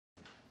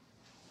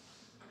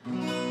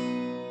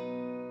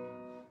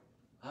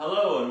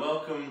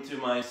welcome to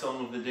my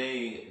song of the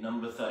day,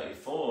 number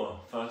 34,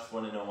 first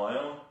one in a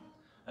while.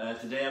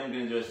 Today I'm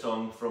going to do a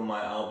song from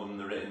my album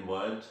The Written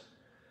Word.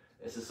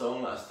 It's a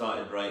song that I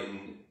started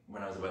writing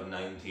when I was about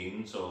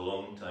 19, so a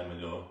long time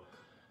ago,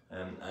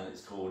 and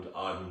it's called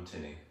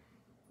Ardentinny.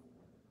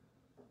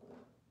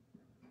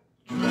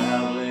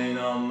 Travelling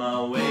on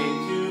my way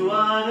to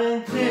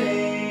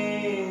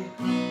Ardentinny,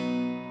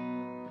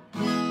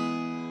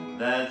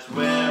 that's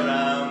where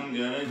I'm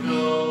gonna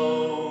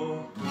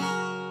go.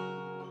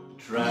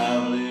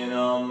 Travelling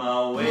on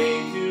my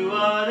way to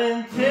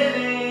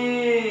Ardentinny,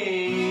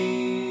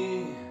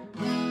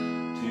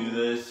 to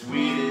the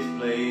sweetest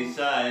place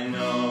I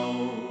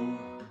know.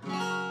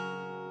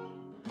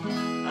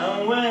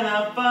 And when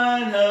I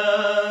find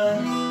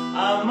her,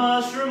 I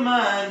must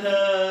remind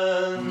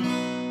her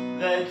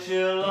that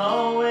you'll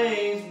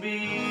always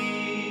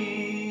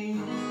be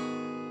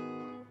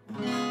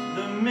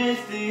the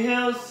misty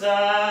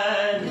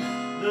hillside,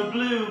 the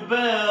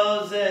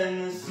bluebells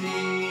and the sea.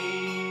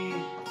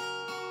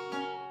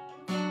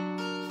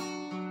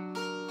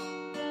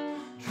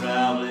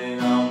 Traveling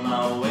on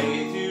my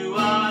way to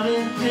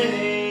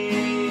Ardentinny,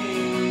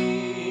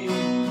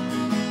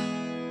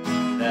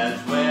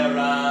 that's where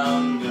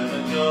I'm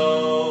gonna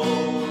go.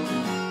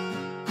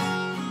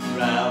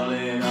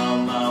 Traveling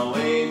on my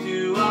way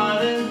to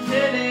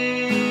Ardentinny,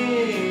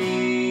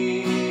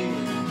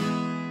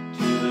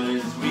 to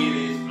the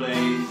sweetest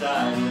place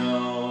I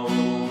know.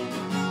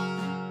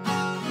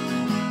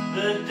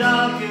 The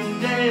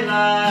darkened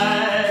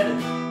daylight,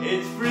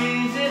 it's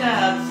freezing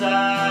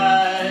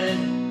outside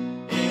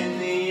in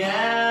the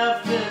afternoon.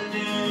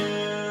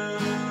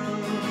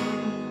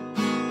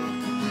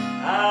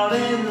 Out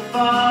in the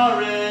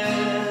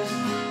forest,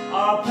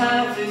 our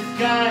path is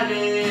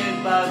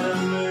guided by the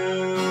moon.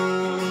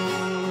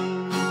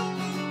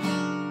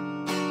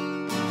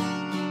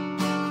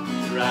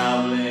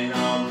 Traveling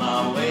on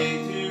my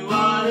way to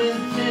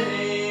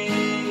Ardentinny,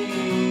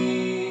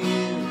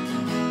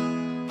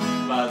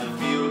 by the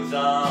fields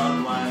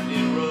on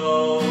winding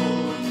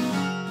roads.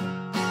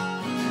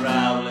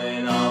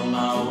 Traveling on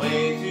my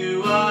way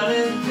to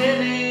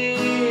Ardentinny,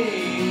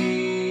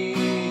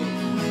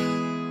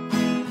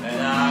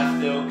 and I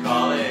still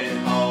call it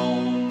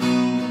home.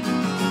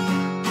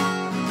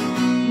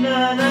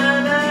 Na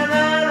na na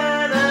na na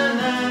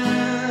na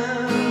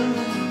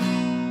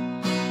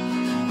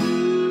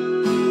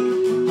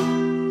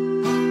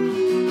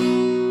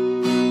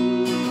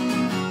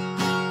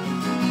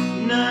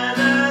na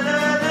na na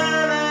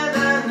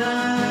na na.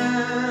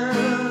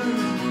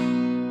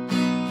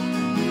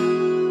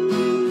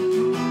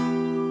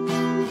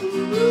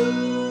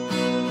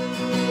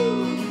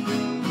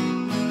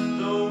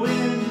 The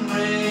wind and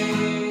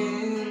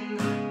rain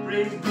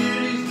brings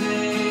beauty's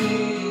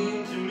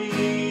name to me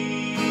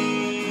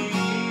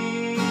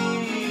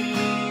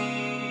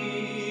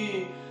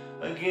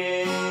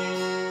again.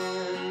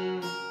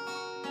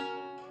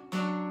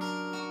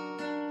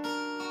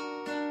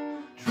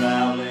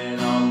 Traveling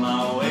on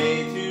my way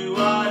to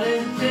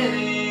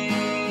Ardentinny,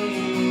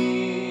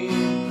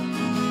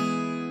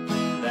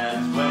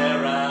 that's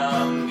where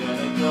I'm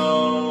gonna go.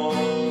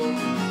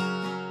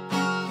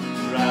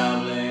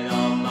 Traveling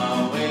on my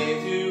way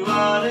to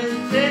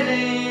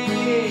Ardentinny,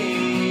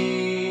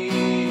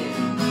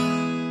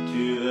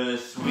 to the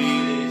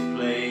sweetest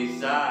place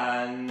I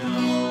know.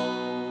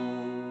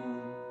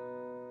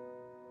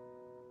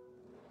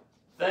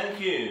 Thank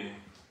you.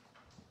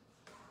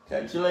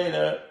 Catch you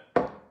later.